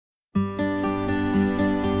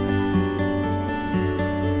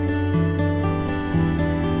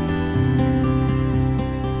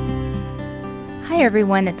Hi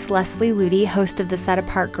everyone, it's Leslie Ludy, host of the Set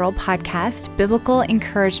Apart Girl podcast, Biblical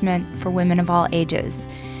Encouragement for Women of All Ages.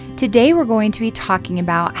 Today we're going to be talking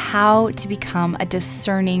about how to become a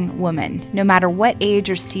discerning woman, no matter what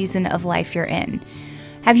age or season of life you're in.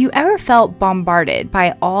 Have you ever felt bombarded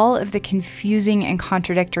by all of the confusing and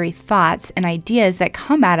contradictory thoughts and ideas that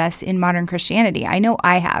come at us in modern Christianity? I know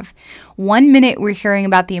I have. One minute we're hearing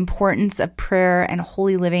about the importance of prayer and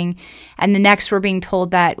holy living, and the next we're being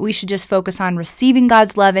told that we should just focus on receiving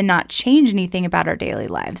God's love and not change anything about our daily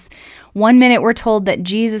lives. One minute we're told that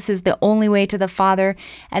Jesus is the only way to the Father,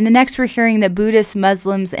 and the next we're hearing that Buddhists,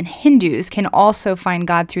 Muslims, and Hindus can also find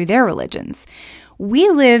God through their religions. We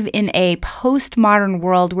live in a postmodern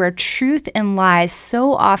world where truth and lies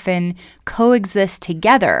so often coexist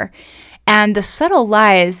together, and the subtle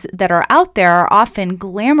lies that are out there are often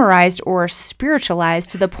glamorized or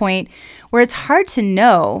spiritualized to the point where it's hard to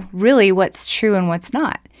know really what's true and what's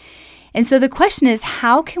not. And so the question is,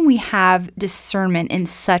 how can we have discernment in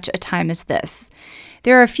such a time as this?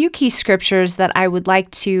 There are a few key scriptures that I would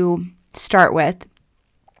like to start with.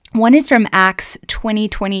 One is from Acts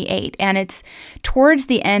 20:28, and it's towards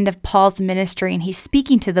the end of Paul's ministry, and he's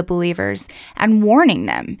speaking to the believers and warning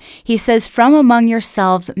them. He says, "From among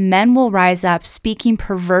yourselves men will rise up, speaking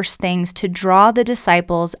perverse things to draw the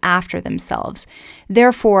disciples after themselves.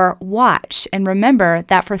 Therefore, watch and remember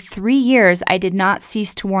that for 3 years I did not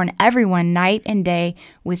cease to warn everyone night and day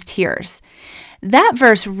with tears." That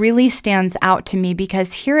verse really stands out to me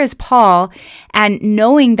because here is Paul, and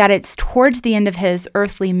knowing that it's towards the end of his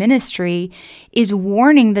earthly ministry, is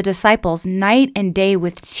warning the disciples night and day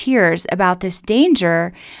with tears about this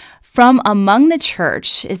danger. From among the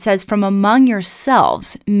church, it says, "From among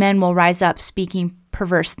yourselves, men will rise up speaking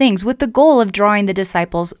perverse things," with the goal of drawing the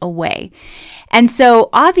disciples away. And so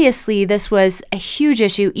obviously this was a huge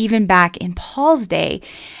issue even back in Paul's day.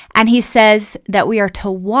 And he says that we are to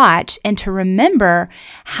watch and to remember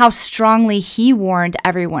how strongly he warned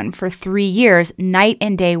everyone for 3 years, night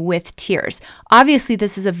and day with tears. Obviously,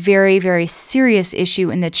 this is a very, very serious issue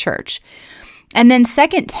in the church. And then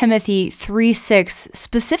 2 Timothy 3:6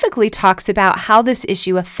 specifically talks about how this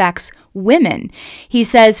issue affects women. He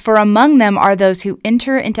says, "For among them are those who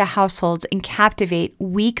enter into households and captivate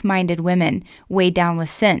weak-minded women weighed down with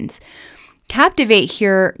sins." Captivate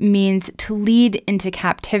here means to lead into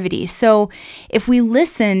captivity. So if we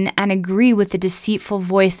listen and agree with the deceitful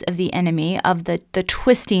voice of the enemy, of the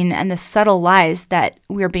twisting and the subtle lies that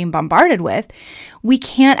we're being bombarded with, we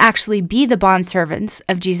can't actually be the bondservants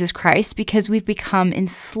of Jesus Christ because we've become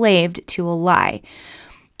enslaved to a lie.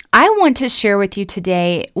 I want to share with you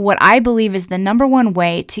today what I believe is the number one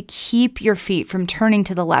way to keep your feet from turning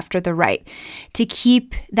to the left or the right, to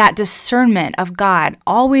keep that discernment of God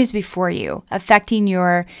always before you, affecting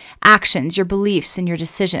your actions, your beliefs, and your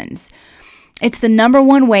decisions. It's the number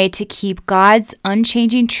one way to keep God's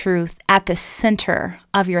unchanging truth at the center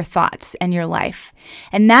of your thoughts and your life,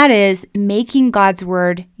 and that is making God's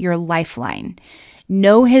word your lifeline.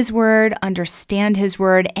 Know his word, understand his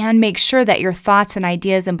word, and make sure that your thoughts and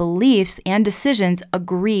ideas and beliefs and decisions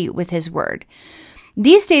agree with his word.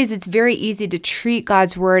 These days, it's very easy to treat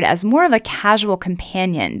God's word as more of a casual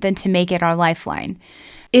companion than to make it our lifeline.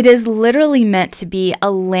 It is literally meant to be a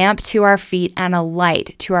lamp to our feet and a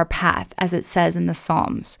light to our path, as it says in the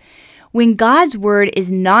Psalms. When God's word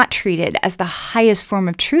is not treated as the highest form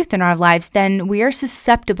of truth in our lives, then we are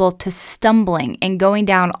susceptible to stumbling and going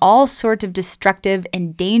down all sorts of destructive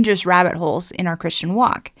and dangerous rabbit holes in our Christian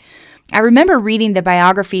walk. I remember reading the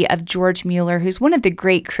biography of George Mueller, who's one of the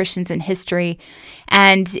great Christians in history.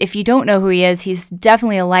 And if you don't know who he is, he's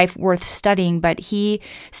definitely a life worth studying. But he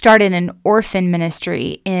started an orphan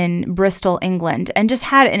ministry in Bristol, England, and just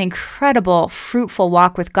had an incredible, fruitful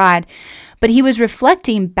walk with God. But he was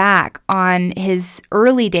reflecting back on his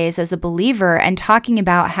early days as a believer and talking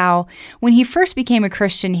about how when he first became a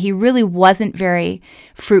Christian, he really wasn't very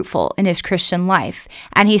fruitful in his Christian life.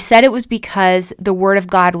 And he said it was because the Word of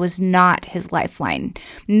God was not his lifeline.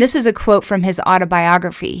 And this is a quote from his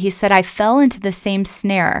autobiography. He said, "I fell into the same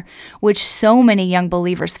snare which so many young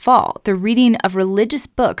believers fall, the reading of religious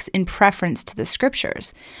books in preference to the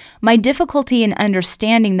scriptures. My difficulty in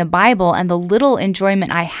understanding the Bible and the little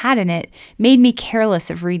enjoyment I had in it made me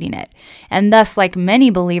careless of reading it. And thus, like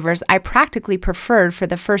many believers, I practically preferred for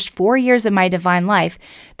the first 4 years of my divine life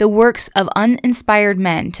the works of uninspired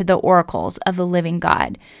men to the oracles of the living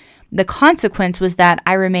God. The consequence was that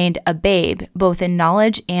I remained a babe, both in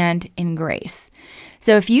knowledge and in grace."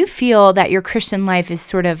 So if you feel that your Christian life is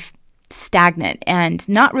sort of stagnant and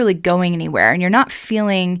not really going anywhere, and you're not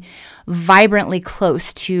feeling vibrantly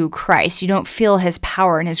close to Christ, you don't feel his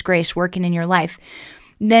power and his grace working in your life,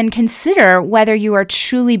 then consider whether you are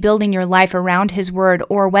truly building your life around His Word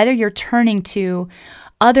or whether you're turning to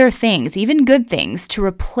other things, even good things, to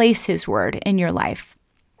replace His Word in your life.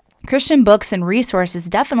 Christian books and resources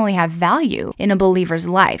definitely have value in a believer's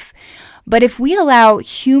life. But if we allow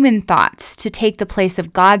human thoughts to take the place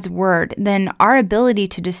of God's Word, then our ability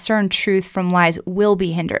to discern truth from lies will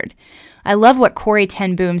be hindered. I love what Corrie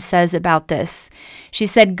ten Boom says about this. She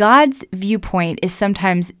said, God's viewpoint is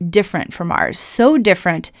sometimes different from ours, so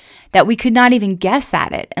different that we could not even guess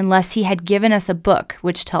at it unless He had given us a book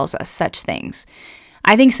which tells us such things.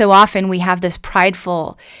 I think so often we have this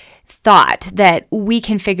prideful thought that we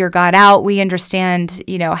can figure God out. We understand,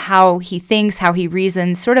 how He thinks, how He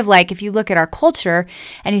reasons. Sort of like if you look at our culture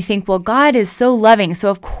and you think, well, God is so loving, so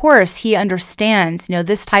of course He understands,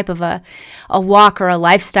 this type of a walk or a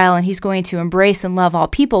lifestyle, and He's going to embrace and love all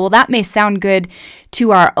people. Well, that may sound good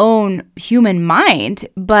to our own human mind,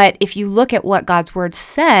 but if you look at what God's Word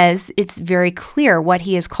says, it's very clear what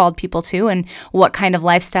He has called people to and what kind of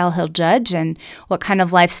lifestyle He'll judge and what kind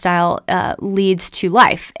of lifestyle leads to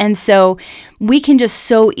life. And so we can just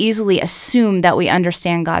so easily assume that we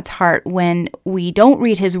understand God's heart. When we don't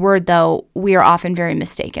read His Word, though, we are often very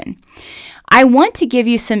mistaken. I want to give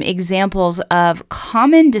you some examples of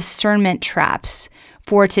common discernment traps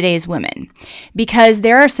for today's women, because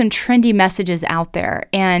there are some trendy messages out there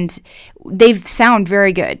and they sound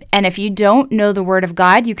very good. And if you don't know the Word of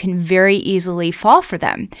God, you can very easily fall for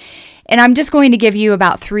them. And I'm just going to give you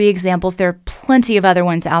about 3 examples. There are plenty of other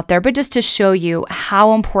ones out there, but just to show you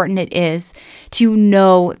how important it is to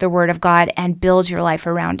know the Word of God and build your life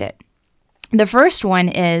around it. The first one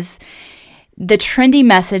is the trendy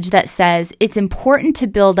message that says it's important to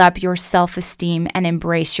build up your self-esteem and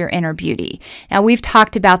embrace your inner beauty. Now, we've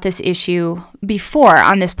talked about this issue before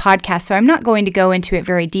on this podcast, so I'm not going to go into it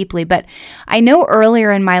very deeply, but I know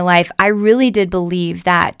earlier in my life, I really did believe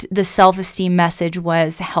that the self-esteem message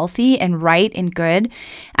was healthy and right and good,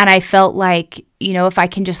 and I felt like, if I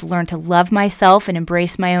can just learn to love myself and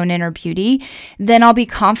embrace my own inner beauty, then I'll be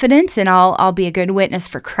confident and I'll be a good witness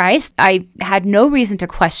for Christ. I had no reason to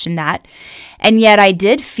question that. And yet I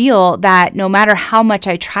did feel that no matter how much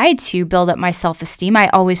I tried to build up my self-esteem, I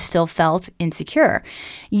always still felt insecure.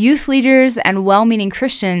 Youth leaders and well-meaning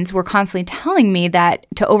Christians were constantly telling me that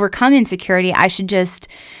to overcome insecurity, I should just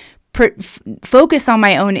focus on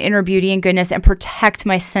my own inner beauty and goodness and protect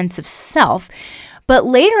my sense of self. But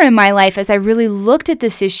later in my life, as I really looked at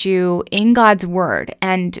this issue in God's Word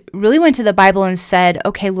and really went to the Bible and said,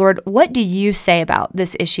 okay, Lord, what do you say about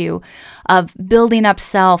this issue of building up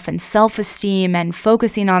self and self-esteem and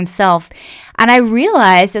focusing on self? And I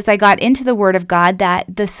realized as I got into the Word of God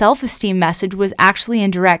that the self-esteem message was actually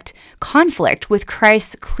in direct conflict with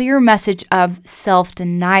Christ's clear message of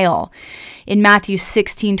self-denial. In Matthew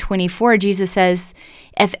 16:24, Jesus says,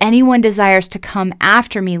 "If anyone desires to come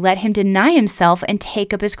after me, let him deny himself and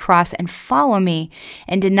take up his cross and follow me."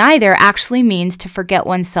 And deny there actually means to forget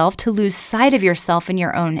oneself, to lose sight of yourself and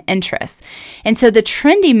your own interests. And so the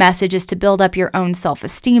trendy message is to build up your own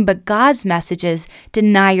self-esteem, but God's message is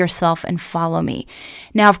deny yourself and follow me.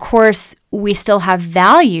 Now, of course, we still have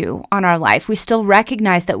value on our life. We still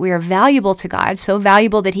recognize that we are valuable to God, so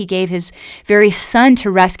valuable that He gave His very Son to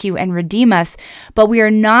rescue and redeem us, but we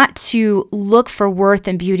are not to look for worth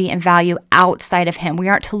and beauty and value outside of Him. We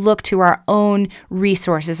aren't to look to our own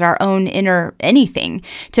resources, our own inner anything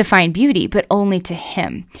to find beauty, but only to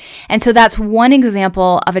Him. And so that's one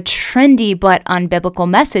example of a trendy but unbiblical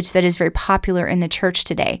message that is very popular in the church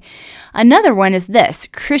today. Another one is this: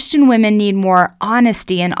 Christian women need more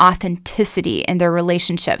honesty and authenticity in their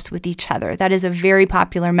relationships with each other. That is a very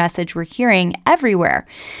popular message we're hearing everywhere.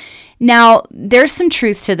 Now, there's some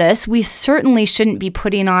truth to this. We certainly shouldn't be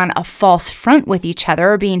putting on a false front with each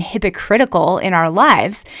other or being hypocritical in our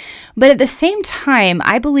lives. But at the same time,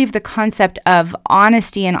 I believe the concept of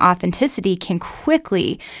honesty and authenticity can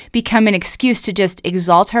quickly become an excuse to just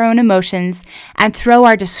exalt our own emotions and throw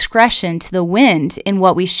our discretion to the wind in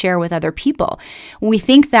what we share with other people. We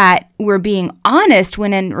think that we're being honest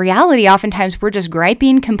when in reality, oftentimes we're just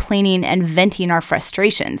griping, complaining, and venting our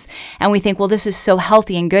frustrations. And we think, well, this is so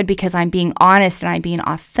healthy and good because I'm being honest and I'm being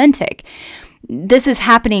authentic. This is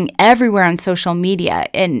happening everywhere on social media,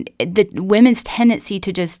 and the women's tendency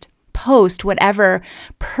to just post whatever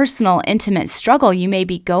personal, intimate struggle you may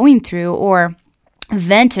be going through, or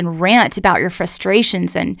vent and rant about your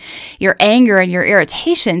frustrations and your anger and your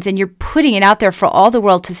irritations, and you're putting it out there for all the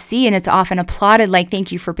world to see, and it's often applauded like,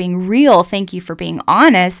 thank you for being real, thank you for being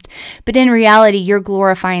honest, but in reality, you're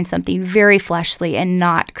glorifying something very fleshly and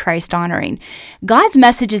not Christ-honoring. God's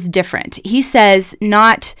message is different. He says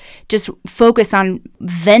not just focus on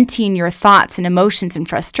venting your thoughts and emotions and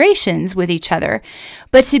frustrations with each other,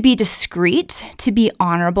 but to be discreet, to be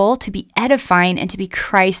honorable, to be edifying, and to be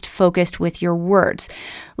Christ-focused with your words.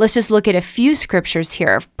 Let's just look at a few scriptures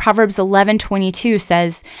here. Proverbs 11:22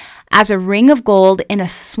 says, "As a ring of gold in a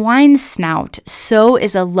swine's snout, so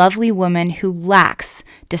is a lovely woman who lacks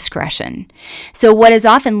discretion." So what is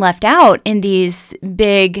often left out in these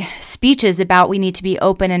big speeches about we need to be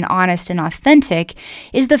open and honest and authentic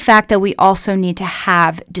is the fact that we also need to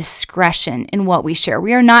have discretion in what we share.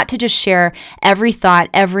 We are not to just share every thought,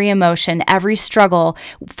 every emotion, every struggle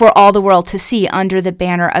for all the world to see under the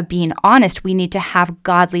banner of being honest. We need to have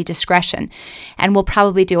godly discretion. And we'll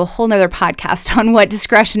probably do a whole nother podcast on what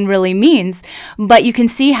discretion really means, but you can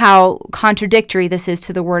see how contradictory this is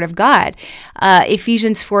to the Word of God.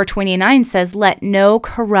 Ephesians 4:29 says, "Let no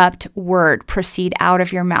corrupt word proceed out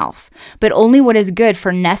of your mouth, but only what is good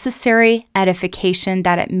for necessary edification,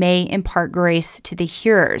 that it may impart grace to the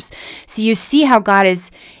hearers." So you see how God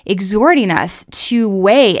is exhorting us to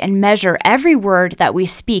weigh and measure every word that we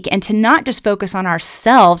speak, and to not just focus on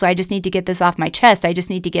ourselves. I just need to get this off my chest. I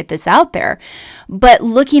just need to get this out there. But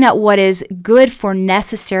looking at what is good for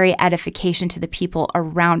necessary edification to the people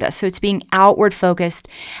around us. So it's being outward focused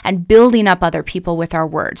and building up other people with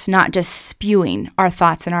our words, not just spewing our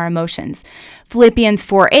thoughts and our emotions. Philippians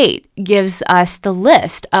 4:8 gives us the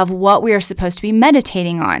list of what we are supposed to be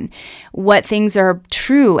meditating on, what things are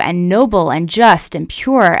true and noble and just and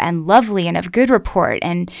pure and lovely and of good report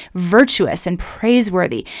and virtuous and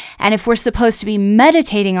praiseworthy. And if we're supposed to be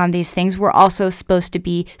meditating on these things, we're also supposed to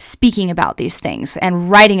be speaking about these things and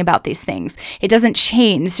writing about these things. It doesn't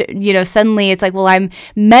change. Suddenly it's like, well, I'm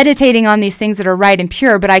meditating on these things that are right and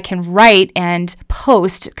pure, but I can write and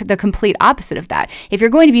post the complete opposite of that. If you're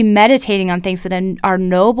going to be meditating on things that are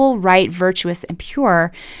noble, right, virtuous, and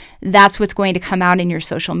pure, that's what's going to come out in your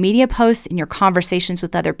social media posts, in your conversations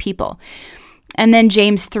with other people. And then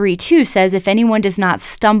James 3:2 says, "If anyone does not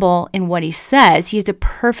stumble in what he says, he is a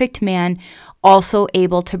perfect man, also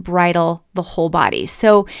able to bridle the whole body."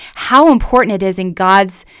 So how important it is in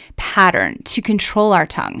God's pattern to control our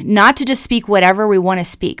tongue, not to just speak whatever we want to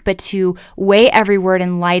speak, but to weigh every word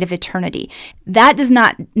in light of eternity. That does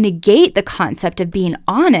not negate the concept of being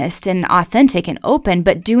honest and authentic and open,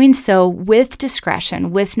 but doing so with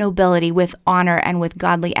discretion, with nobility, with honor, and with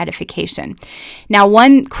godly edification. Now,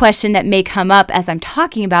 one question that may come up as I'm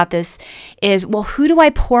talking about this is, well, who do I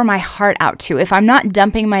pour my heart out to if I'm not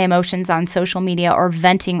dumping my emotions on social media or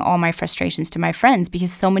venting all my frustrations to my friends?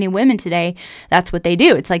 Because so many women today, that's what they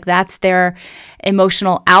do. It's like that's their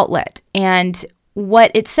emotional outlet. And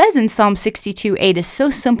what it says in Psalm 62:8 is so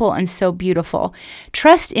simple and so beautiful.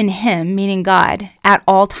 "Trust in Him," meaning God, "at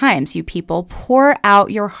all times, you people. Pour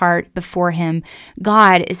out your heart before Him.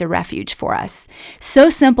 God is a refuge for us." So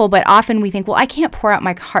simple, but often we think, well, I can't pour out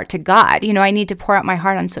my heart to God. I need to pour out my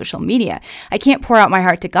heart on social media. I can't pour out my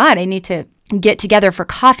heart to God. I need to get together for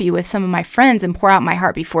coffee with some of my friends and pour out my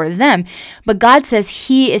heart before them. But God says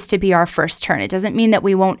He is to be our first turn. It doesn't mean that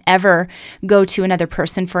we won't ever go to another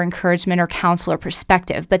person for encouragement or counsel or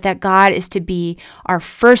perspective, but that God is to be our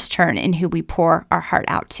first turn in who we pour our heart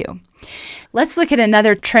out to. Let's look at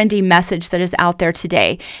another trendy message that is out there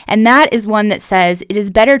today, and that is one that says it is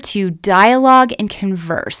better to dialogue and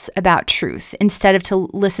converse about truth instead of to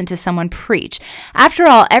listen to someone preach. After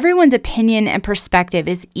all, everyone's opinion and perspective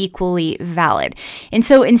is equally valid. And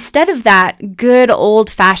so instead of that good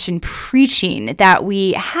old-fashioned preaching that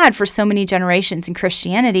we had for so many generations in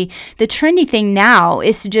Christianity, the trendy thing now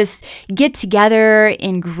is to just get together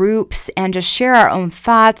in groups and just share our own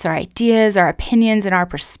thoughts, our ideas, our opinions, and our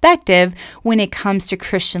perspective when it comes to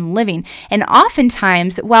Christian living. And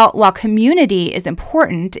oftentimes, while community is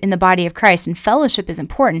important in the body of Christ and fellowship is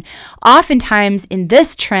important, oftentimes in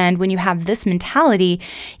this trend, when you have this mentality,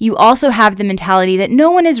 you also have the mentality that no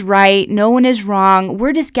one is right, no one is wrong.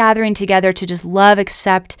 We're just gathering together to just love,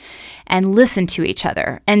 accept, and listen to each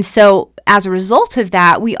other. And so as a result of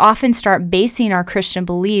that, we often start basing our Christian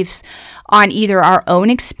beliefs on either our own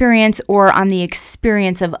experience or on the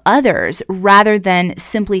experience of others, rather than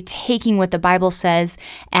simply taking what the Bible says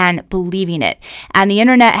and believing it. And the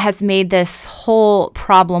internet has made this whole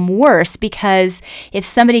problem worse, because if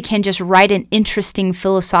somebody can just write an interesting,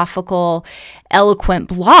 philosophical, eloquent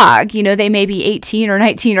blog, they may be 18 or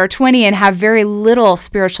 19 or 20 and have very little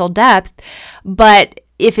spiritual depth, but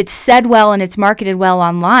if it's said well and it's marketed well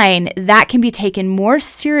online, that can be taken more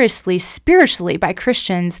seriously spiritually by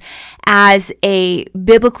Christians as a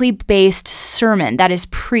biblically based sermon that is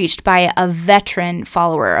preached by a veteran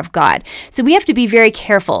follower of God. So we have to be very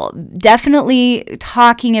careful. Definitely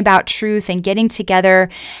talking about truth and getting together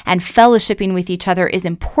and fellowshipping with each other is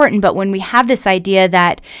important. But when we have this idea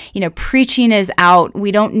that, preaching is out,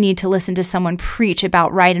 we don't need to listen to someone preach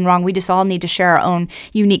about right and wrong. We just all need to share our own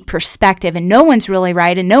unique perspective, and no one's really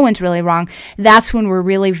right and no one's really wrong. That's when we're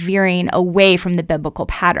really veering away from the biblical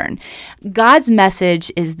pattern. God's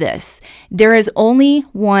message is this: there is only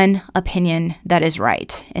one opinion that is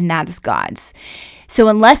right, and that is God's. So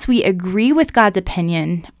unless we agree with God's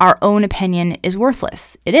opinion, our own opinion is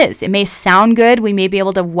worthless. It is. It may sound good. We may be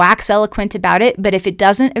able to wax eloquent about it, but if it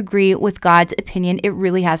doesn't agree with God's opinion, it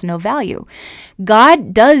really has no value.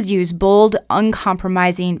 God does use bold,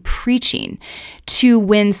 uncompromising preaching to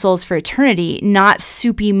win souls for eternity, not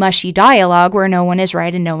soupy, mushy dialogue where no one is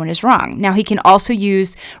right and no one is wrong. Now, he can also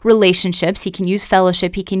use relationships. He can use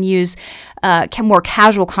fellowship. He can use more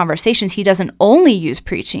casual conversations. He doesn't only use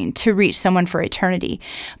preaching to reach someone for eternity.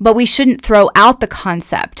 But we shouldn't throw out the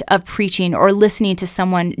concept of preaching or listening to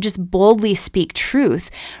someone just boldly speak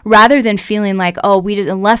truth, rather than feeling like,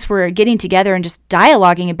 unless we're getting together and just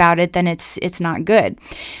dialoguing about it, then it's not good.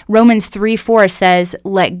 Romans 3:4 says,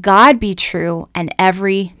 "Let God be true and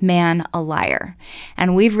every man a liar."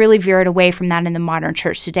 And we've really veered away from that in the modern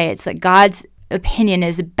church today. It's that God's opinion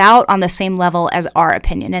is about on the same level as our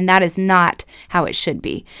opinion, and that is not how it should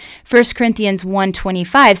be. 1 Corinthians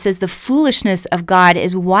 1:25 says, "The foolishness of God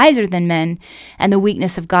is wiser than men, and the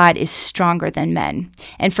weakness of God is stronger than men."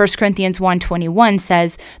 And 1 Corinthians 1:21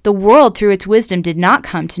 says, "The world through its wisdom did not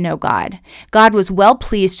come to know God. God was well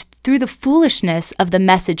pleased through the foolishness of the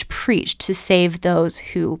message preached to save those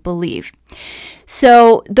who believe."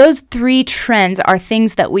 So those three trends are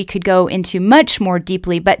things that we could go into much more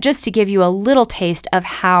deeply, but just to give you a little taste of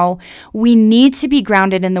how we need to be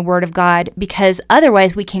grounded in the Word of God, because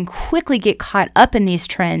otherwise we can quickly get caught up in these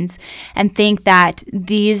trends and think that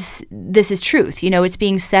this is truth. It's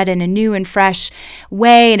being said in a new and fresh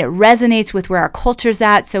way, and it resonates with where our culture's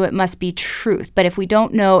at, so it must be truth. But if we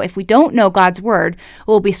don't know God's Word,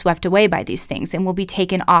 we'll be swept away by these things and we'll be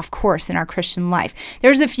taken off course in our Christian life.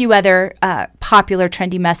 There's a few other popular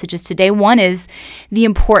trendy messages today. One is the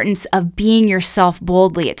importance of being yourself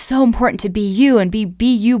boldly. It's so important to be you and be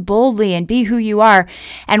you boldly and be who you are.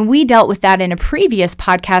 And we dealt with that in a previous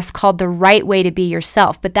podcast called The Right Way to Be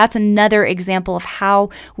Yourself. But that's another example of how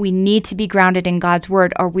we need to be grounded in God's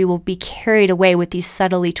Word, or we will be carried away with these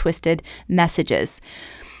subtly twisted messages.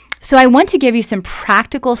 So I want to give you some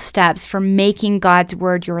practical steps for making God's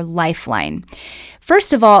Word your lifeline.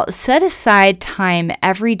 First of all, set aside time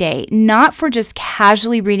every day, not for just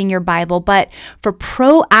casually reading your Bible, but for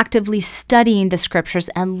proactively studying the Scriptures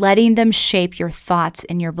and letting them shape your thoughts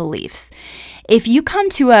and your beliefs. If you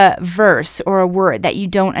come to a verse or a word that you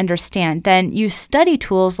don't understand, then use study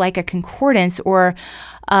tools like a concordance or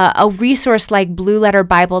a resource like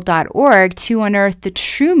blueletterbible.org to unearth the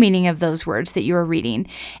true meaning of those words that you are reading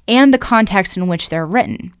and the context in which they're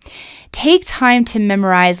written. Take time to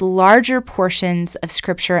memorize larger portions of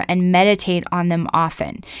Scripture and meditate on them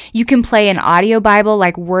often. You can play an audio Bible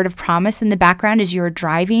like Word of Promise in the background as you're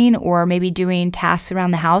driving or maybe doing tasks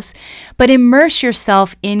around the house, but immerse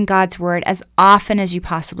yourself in God's Word as often as you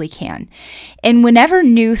possibly can. And whenever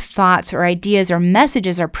new thoughts or ideas or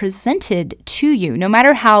messages are presented to you, no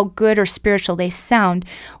matter how good or spiritual they sound,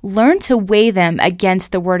 learn to weigh them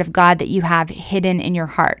against the Word of God that you have hidden in your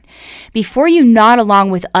heart. Before you nod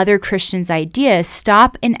along with other Christians' ideas,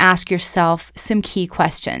 stop and ask yourself some key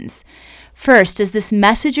questions. First, does this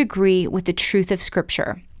message agree with the truth of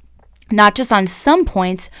Scripture? Not just on some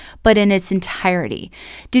points, but in its entirety.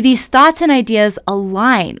 Do these thoughts and ideas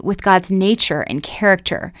align with God's nature and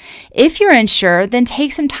character? If you're unsure, then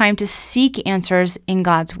take some time to seek answers in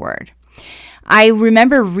God's Word. I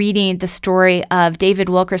remember reading the story of David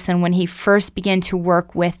Wilkerson when he first began to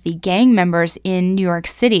work with the gang members in New York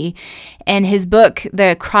City. And his book,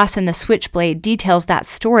 The Cross and the Switchblade, details that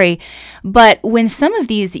story. But when some of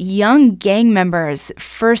these young gang members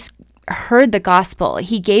first heard the gospel,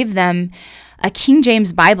 he gave them a King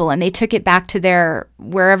James Bible, and they took it back to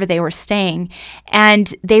wherever they were staying,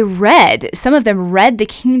 and some of them read the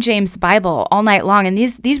King James Bible all night long. And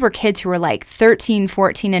these were kids who were like 13,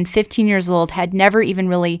 14, and 15 years old, had never even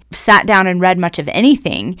really sat down and read much of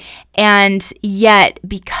anything. And yet,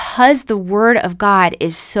 because the Word of God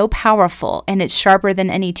is so powerful and it's sharper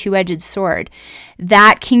than any two-edged sword,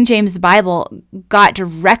 that King James Bible got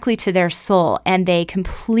directly to their soul, and they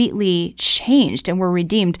completely changed and were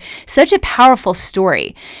redeemed. Such a powerful powerful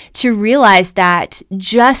story to realize that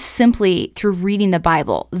just simply through reading the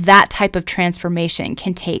Bible, that type of transformation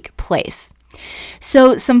can take place.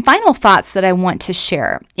 So some final thoughts that I want to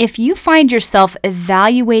share. If you find yourself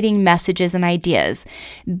evaluating messages and ideas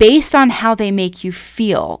based on how they make you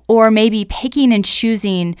feel, or maybe picking and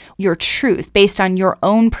choosing your truth based on your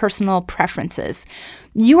own personal preferences,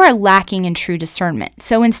 you are lacking in true discernment.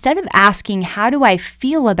 So instead of asking, how do I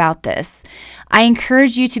feel about this? I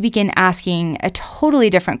encourage you to begin asking a totally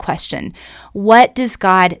different question. What does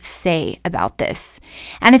God say about this?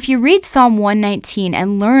 And if you read Psalm 119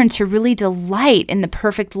 and learn to really delight in the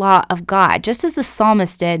perfect law of God, just as the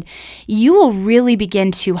psalmist did, you will really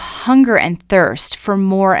begin to hunger and thirst for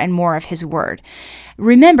more and more of his word.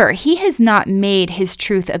 Remember, he has not made his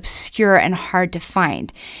truth obscure and hard to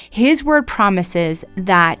find. His word promises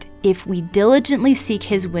that if we diligently seek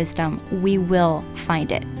his wisdom, we will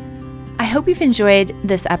find it. I hope you've enjoyed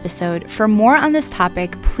this episode. For more on this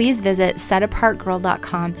topic, please visit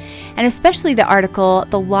setapartgirl.com, and especially the article,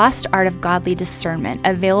 The Lost Art of Godly Discernment,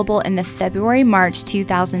 available in the February-March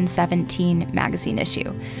 2017 magazine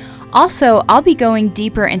issue. Also, I'll be going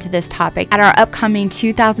deeper into this topic at our upcoming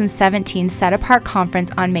 2017 Set Apart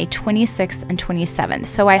Conference on May 26th and 27th.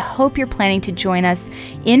 So I hope you're planning to join us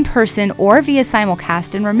in person or via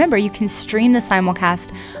simulcast. And remember, you can stream the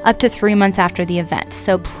simulcast up to 3 months after the event.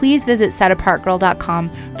 So please visit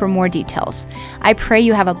setapartgirl.com for more details. I pray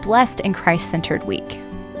you have a blessed and Christ-centered week.